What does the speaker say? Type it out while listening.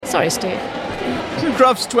Sorry, Steve.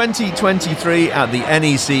 Crufts 2023 at the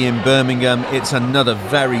NEC in Birmingham. It's another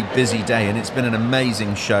very busy day and it's been an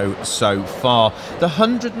amazing show so far. The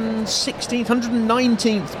 116th,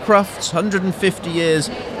 119th Crufts, 150 years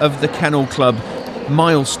of the Kennel Club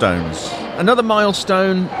milestones. Another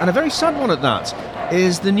milestone, and a very sad one at that,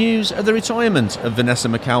 is the news of the retirement of Vanessa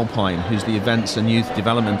McAlpine, who's the Events and Youth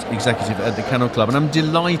Development Executive at the Kennel Club. And I'm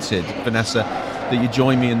delighted, Vanessa, that you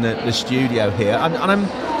join me in the studio here.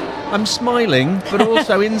 I'm smiling, but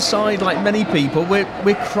also inside, like many people,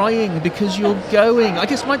 we're crying because you're going. I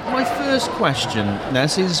guess my first question,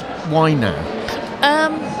 Ness, is why now?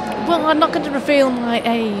 Well, I'm not going to reveal my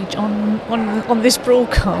age on this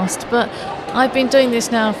broadcast, but I've been doing this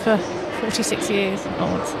now for 46 years.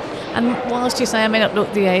 And whilst you say I may not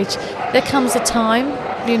look the age, there comes a time,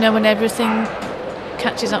 when everything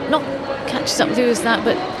catches up. Not catches up with you as that,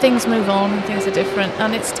 but things move on and things are different,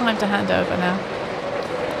 and it's time to hand over now.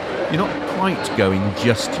 You're not quite going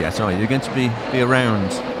just yet, are you? You're going to be around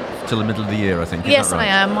till the middle of the year, I think. Is yes, that right?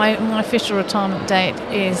 I am. My official retirement date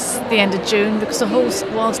is the end of June, because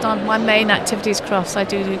whilst my main activity is Crufts, I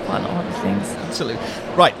do quite a lot of other things. Absolutely.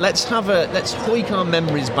 Right, let's hoik our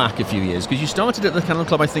memories back a few years, because you started at the Kennel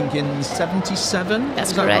Club, I think, in 77.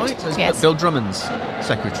 That's is that correct. Right? As yes. Bill Drummond's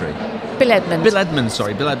secretary. Bill Edmond. Bill Edmond's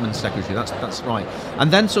secretary. That's right.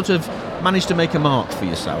 And then sort of managed to make a mark for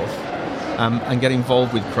yourself. And get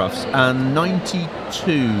involved with Crufts. And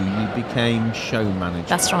 92, you became show manager.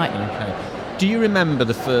 That's right. Okay. Do you remember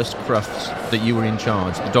the first Crufts that you were in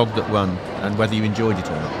charge, the dog that won, and whether you enjoyed it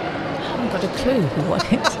or not? I haven't got a clue who won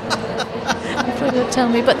it. I'm afraid you'll tell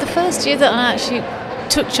me. But the first year that I actually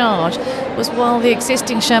took charge was while the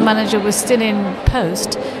existing show manager was still in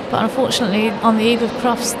post. But unfortunately, on the eve of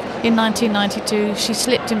Crufts in 1992, she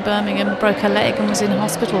slipped in Birmingham, broke her leg, and was in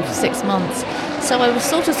hospital for 6 months. So I was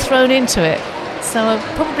sort of thrown into it. So I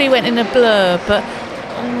probably went in a blur. But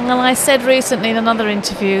I said recently in another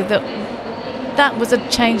interview that was a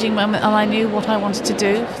changing moment, and I knew what I wanted to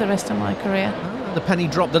do for the rest of my career. The penny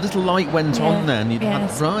dropped, the little light went on then.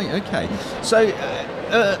 Right, okay. So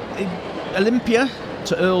Olympia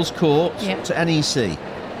to Earls Court to NEC.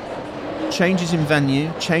 Changes in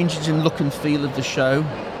venue, changes in look and feel of the show.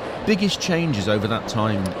 Biggest changes over that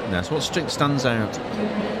time, Ness. What stands out?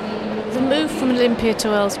 The move from Olympia to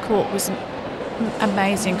Earls Court was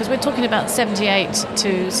amazing, because we're talking about 78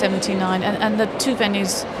 to 79, and the two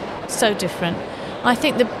venues so different. I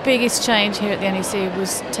think the biggest change here at the NEC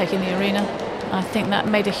was taking the arena. I think that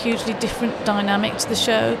made a hugely different dynamic to the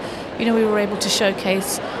show. We were able to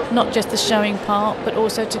showcase not just the showing part, but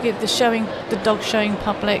also to give the dog showing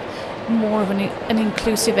public more of an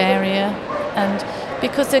inclusive area. And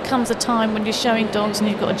because there comes a time when you're showing dogs and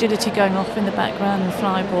you've got agility going off in the background and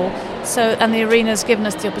flyball, and the arena's given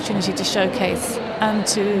us the opportunity to showcase and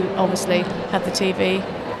to obviously have the TV.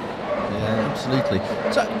 Yeah, absolutely.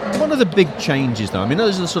 So one of the big changes, though, I mean,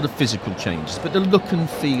 those are the sort of physical changes, but the look and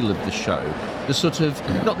feel of the show, the sort of,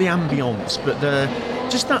 not the ambience, but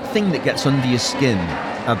just that thing that gets under your skin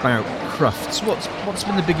about Crufts. What's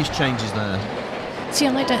been the biggest changes there? See,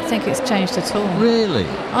 I don't think it's changed at all. Really?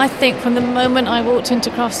 I think from the moment I walked into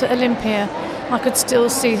Crufts at Olympia, I could still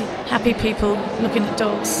see happy people looking at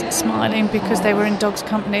dogs, smiling because they were in dogs'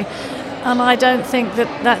 company. And I don't think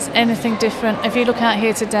that that's anything different. If you look out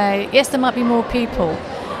here today, yes, there might be more people,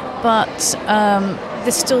 but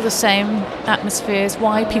there's still the same atmospheres.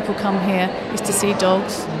 Why people come here is to see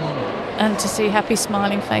dogs and to see happy,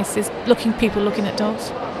 smiling faces, people looking at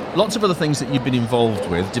dogs. Lots of other things that you've been involved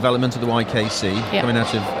with, development of the YKC, coming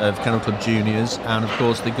out of Kennel Club Juniors, and of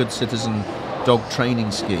course the Good Citizen dog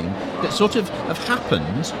training scheme that sort of have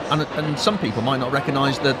happened, and some people might not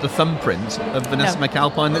recognise the thumbprint of Vanessa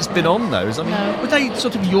McAlpine that's been on those. I mean, were they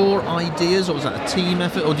sort of your ideas, or was that a team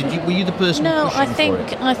effort, or were you the person pushing for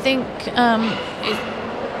it? I think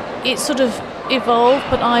it sort of evolved,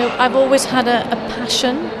 but I've always had a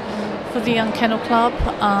passion for the Young Kennel Club.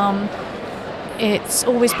 It's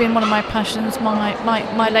always been one of my passions.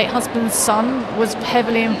 My late husband's son was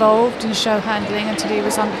heavily involved in show handling until he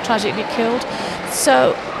was tragically killed.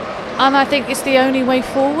 So, and I think it's the only way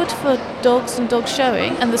forward for dogs and dog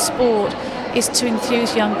showing and the sport is to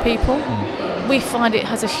enthuse young people. We find it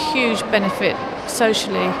has a huge benefit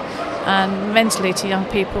socially and mentally to young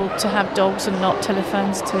people to have dogs and not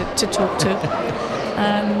telephones to talk to.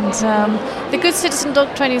 And the Good Citizen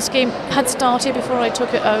Dog Training Scheme had started before I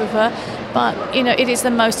took it over, but it is the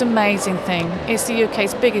most amazing thing. It's the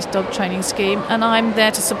UK's biggest dog training scheme, and I'm there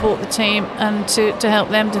to support the team and to help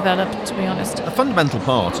them develop, to be honest. A fundamental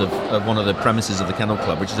part of one of the premises of the Kennel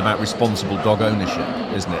Club, which is about responsible dog ownership,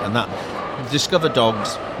 isn't it? And that discover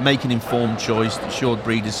dogs, make an informed choice, the assured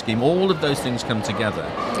breeders scheme, all of those things come together.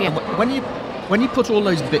 Yeah. And when you put all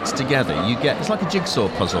those bits together, you get, it's like a jigsaw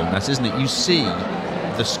puzzle, Ness, isn't it? You see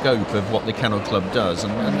the scope of what the Kennel Club does,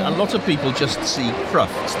 and a lot of people just see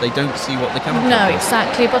Crufts. They don't see what the Kennel Club does. No,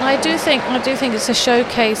 exactly. But I do think it's a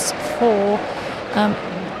showcase for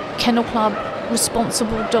Kennel Club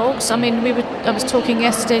responsible dogs. I mean, I was talking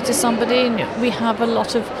yesterday to somebody, and we have a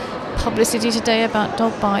lot of publicity today about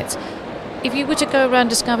dog bites. If you were to go around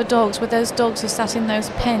Discover Dogs, where those dogs are sat in those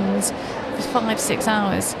pens for 5-6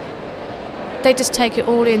 hours, they just take it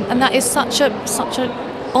all in, and that is such a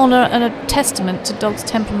honour and a testament to dogs'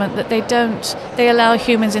 temperament that they allow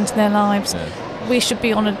humans into their lives. Yeah. We should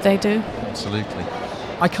be honoured they do. Absolutely.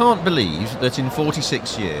 I can't believe that in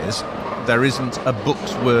 46 years there isn't a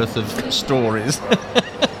book's worth of stories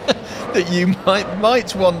that you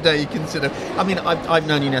might one day consider. I mean, I've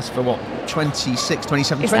known Ines for what, 26,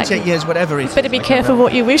 27, exactly. 28 years, whatever it is. Better be careful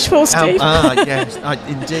what you wish for, Steve. Yes,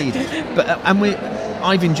 indeed. But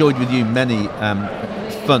I've enjoyed with you many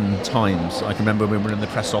fun times. I can remember when we were in the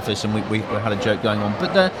press office and we had a joke going on.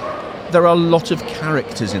 But there are a lot of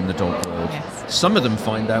characters in the dog world. Yes. Some of them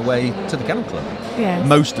find their way to the Kennel Club. Yes.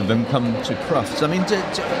 Most of them come to Crufts. I mean, do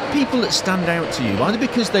people that stand out to you, either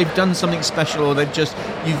because they've done something special or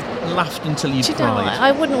you've laughed until you've cried?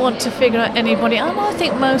 I wouldn't want to figure out anybody. I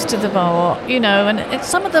think most of them are, and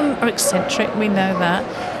some of them are eccentric, we know that.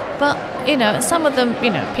 But, some of them,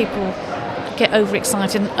 people get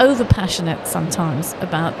overexcited and over-passionate sometimes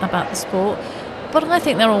about the sport. But I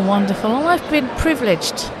think they're all wonderful, and I've been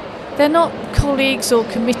privileged. They're not colleagues or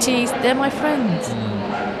committees, they're my friends.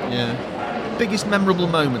 Yeah. Biggest memorable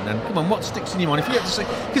moment then? Come on, what sticks in your mind? If you had to say,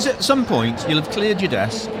 because at some point you'll have cleared your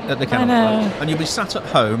desk at the Kennel Club and you'll be sat at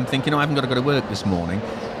home thinking, I haven't got to go to work this morning,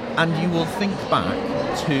 and you will think back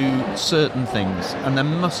to certain things, and there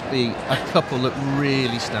must be a couple that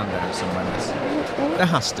really stand out somewhere else. There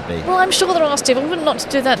has to be. Well, I'm sure there are, Steve. I wouldn't not to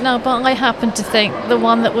do that now, but I happen to think the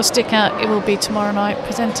one that will stick out, it will be tomorrow night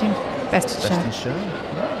presenting Best in Show.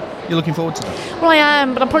 You're looking forward to that? Well, I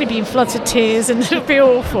am, but I'll probably be in floods of tears and it'll be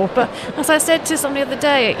awful. But as I said to somebody the other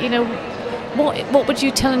day, what would you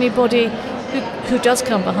tell anybody who does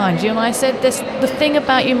come behind you? And I said, the thing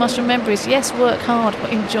about you must remember is, yes, work hard,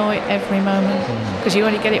 but enjoy every moment, because you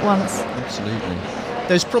only get it once. Absolutely.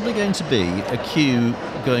 There's probably going to be a queue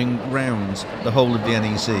going round the whole of the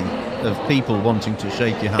NEC of people wanting to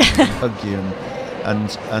shake your hand and hug you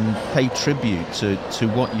and pay tribute to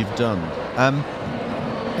what you've done.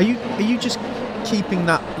 Are you just keeping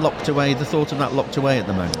that locked away, the thought of that locked away at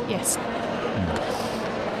the moment? Yes.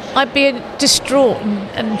 I'd be distraught,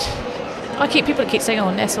 and people keep saying, "Oh,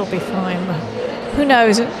 Ness will be fine." But who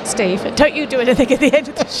knows, Steve? Don't you do anything at the end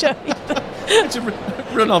of the show either. To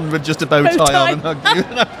run on with just a bow tie on and hug you.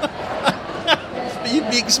 But you'd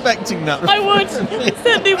be expecting that. I would.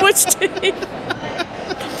 Certainly would, Steve.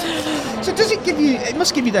 So does it give you, it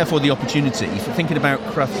must give you therefore the opportunity for thinking about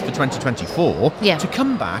Crufts for 2024 to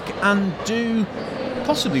come back and do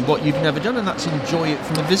possibly what you've never done, and that's enjoy it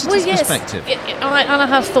from a visitor's perspective. And I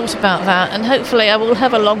have thought about that, and hopefully I will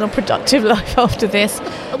have a long and productive life after this.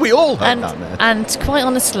 We all hope that, man. And quite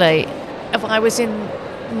honestly, if I was in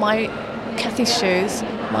my Kathy's shoes,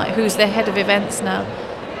 who's the head of events now,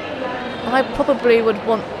 I probably would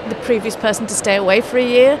want the previous person to stay away for a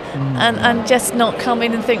year and just not come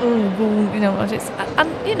in and think, I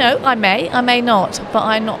may not, but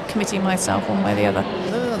I'm not committing myself one way or the other.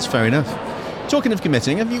 No, that's fair enough. Talking of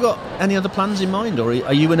committing, have you got any other plans in mind, or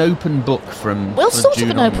are you an open book from? Well, sort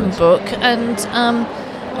June of an onwards? open book, and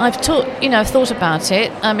I've thought about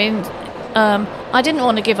it. I mean, I didn't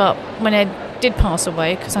want to give up when Ed did pass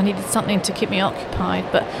away because I needed something to keep me occupied,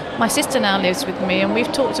 but my sister now lives with me and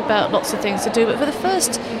we've talked about lots of things to do, but for the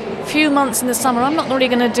first few months in the summer I'm not really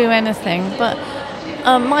going to do anything. But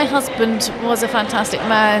my husband was a fantastic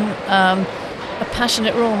man, a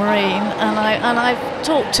passionate Royal Marine, and I've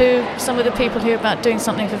talked to some of the people here about doing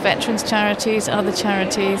something for veterans charities, other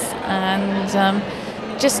charities, and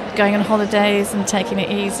just going on holidays and taking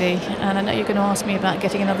it easy. And I know you're going to ask me about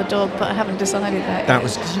getting another dog, but I haven't decided that. That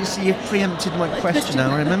was, you see, you've preempted my question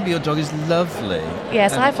now. I remember your dog is lovely.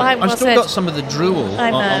 Yes, I've still got some of the drool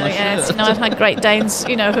I know, on the yes. shirt. No, I've had Great Danes,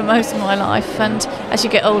 for most of my life, and as you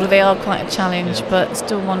get older they are quite a challenge, but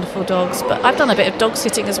still wonderful dogs. But I've done a bit of dog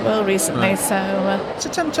sitting as well recently, so... It's a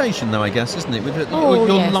temptation though, I guess, isn't it?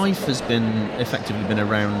 Your life has effectively been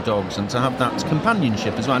around dogs, and to have that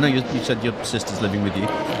companionship as well. I know you said your sister's living with you,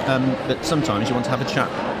 but sometimes you want to have a chat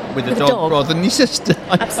with a dog rather than your sister.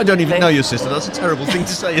 I don't even know your sister. That's a terrible thing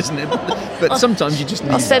to say, isn't it? But sometimes you just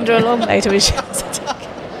need... I'll send her along later when she has a dog.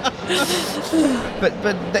 But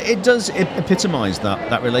it does epitomise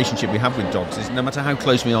that relationship we have with dogs. Is no matter how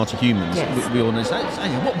close we are to humans, Yes. we all know.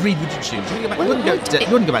 What breed would you choose? You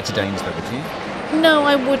wouldn't go back to Danes, though, would you? No,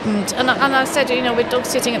 I wouldn't. And I said, with dog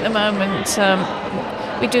sitting at the moment,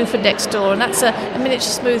 we do for next door, and that's a miniature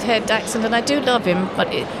smooth-haired Dachshund, and I do love him, but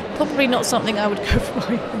probably not something I would go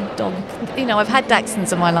for my own dog. I've had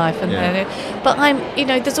Dachshunds in my life, but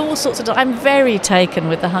there's all sorts of dogs. I'm very taken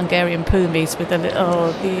with the Hungarian Pumis, with the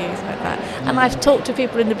ears like that. And I've talked to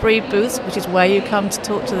people in the breed booths, which is where you come to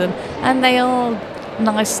talk to them, and they are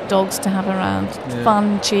nice dogs to have around,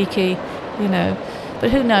 fun, cheeky,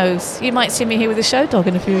 But who knows? You might see me here with a show dog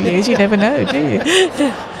in a few years. You never know, do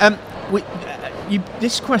you?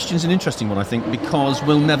 This question's an interesting one, I think, because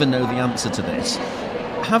we'll never know the answer to this.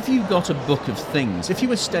 Have you got a book of things? If you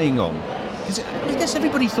were staying on, because I guess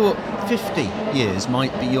everybody thought 50 years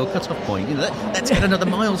might be your cut-off point. Let's get another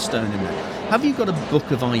milestone in there. Have you got a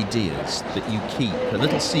book of ideas that you keep, a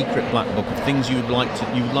little secret black book of things you'd like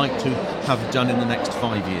to have done in the next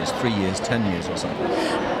 5 years, 3 years, 10 years or something?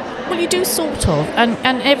 Well, you do sort of,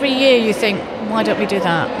 and every year you think, why don't we do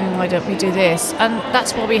that, and why don't we do this? And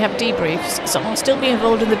that's why we have debriefs. So I'll still be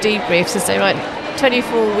involved in the debriefs and say, right,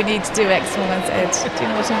 24, we need to do X, Y, and Z. Do you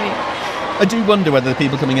know what I mean? I do wonder whether the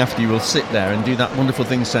people coming after you will sit there and do that wonderful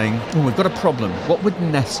thing saying, we've got a problem. What would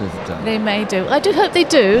Nessa have done? They may do. I do hope they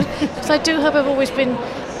do, because I do hope I've always been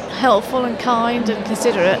helpful and kind and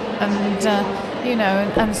considerate, and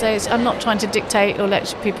and say I'm not trying to dictate or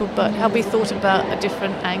lecture people, but have we thought about a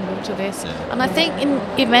different angle to this? Yeah. And I think in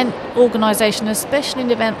event organisation, especially in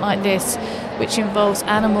an event like this, which involves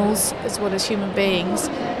animals as well as human beings,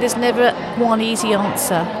 there's never one easy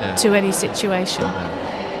answer to any situation.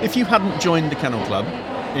 Yeah. If you hadn't joined the Kennel Club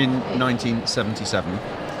in 1977,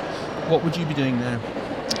 what would you be doing now?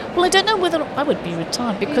 Well, I don't know whether I would be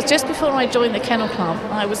retired, because just before I joined the Kennel Club,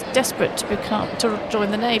 I was desperate to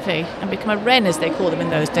join the Navy and become a Wren, as they call them in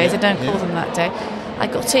those days. They don't call them that day. I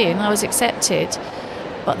got in, I was accepted,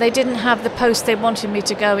 but they didn't have the post they wanted me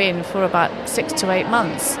to go in for about 6 to 8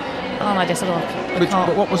 months. And I just thought,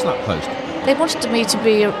 But what was that post? They wanted me to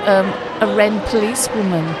be a Wren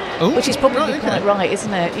policewoman, which is probably quite right,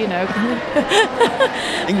 isn't it?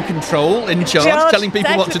 In control, in charge, telling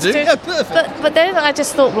people what to do. Yeah, perfect. But then I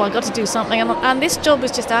just thought, well, I've got to do something. And this job was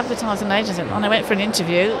just advertised on agency. And I went for an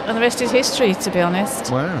interview, and the rest is history, to be honest.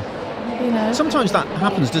 Wow. Sometimes that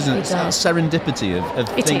happens, doesn't it? It's that serendipity of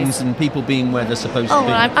things and people being where they're supposed to be.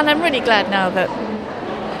 And I'm really glad now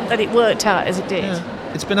that it worked out as it did. Yeah.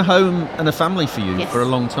 It's been a home and a family for you for a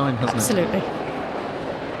long time, hasn't Absolutely. it?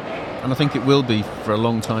 And I think it will be for a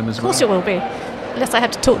long time as well. Of course it will be. Unless I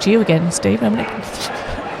have to talk to you again, Steve.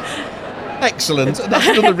 Excellent. That's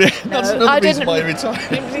another reason why you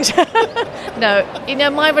retired. No,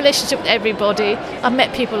 my relationship with everybody, I've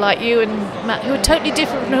met people like you and Matt who are totally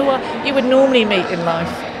different from who you would normally meet in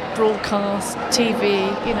life. Broadcast,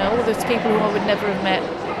 TV, all those people who I would never have met.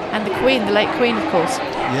 And the Queen, the late Queen, of course.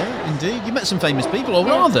 Yeah, indeed. You met some famous people, or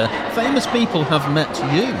rather, famous people have met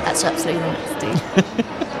you. That's absolutely right, Steve.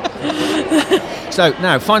 So,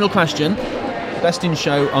 now, final question. Best in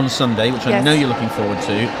Show on Sunday, which I know you're looking forward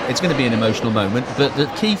to. It's going to be an emotional moment, but the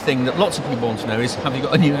key thing that lots of people want to know is, have you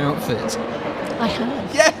got a new outfit? I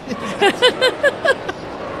have. Yeah!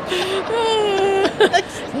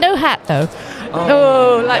 No hat, though.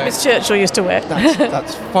 Like Miss Churchill used to wear.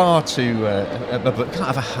 That's far too... but can't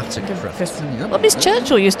have a hat at Crufts. Well, Miss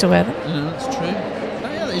Churchill used to wear them. That's true.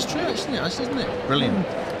 Yeah, that is true, isn't it? Brilliant.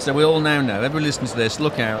 So we all now know, everyone listens to this,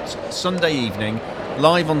 look out, Sunday evening,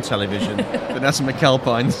 live on television, Vanessa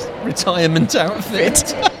McAlpine's retirement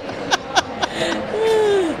outfit.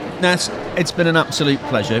 Ness, it's been an absolute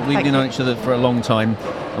pleasure. We've known each other for a long time,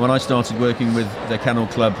 and when I started working with the Kennel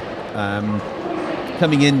Club,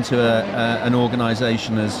 coming into an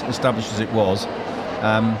organisation as established as it was,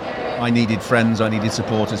 I needed friends, I needed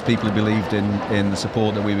supporters, people who believed in the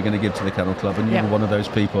support that we were going to give to the Kennel Club, and you were one of those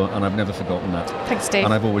people, and I've never forgotten that. Thanks, Steve.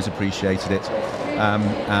 And I've always appreciated it.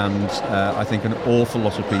 And I think an awful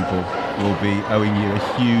lot of people will be owing you a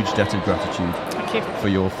huge debt of gratitude for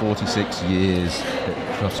your 46 years at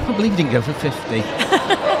Crufts. I can't believe you didn't go for 50.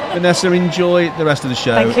 Vanessa, enjoy the rest of the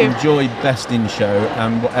show. Thank you. Enjoy Best in Show,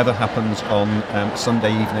 and whatever happens on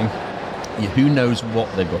Sunday evening, who knows what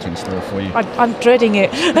they've got in store for you. I'm dreading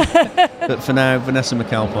it. But for now, Vanessa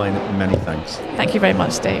McAlpine, many thanks. Thank you very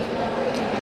much, Steve.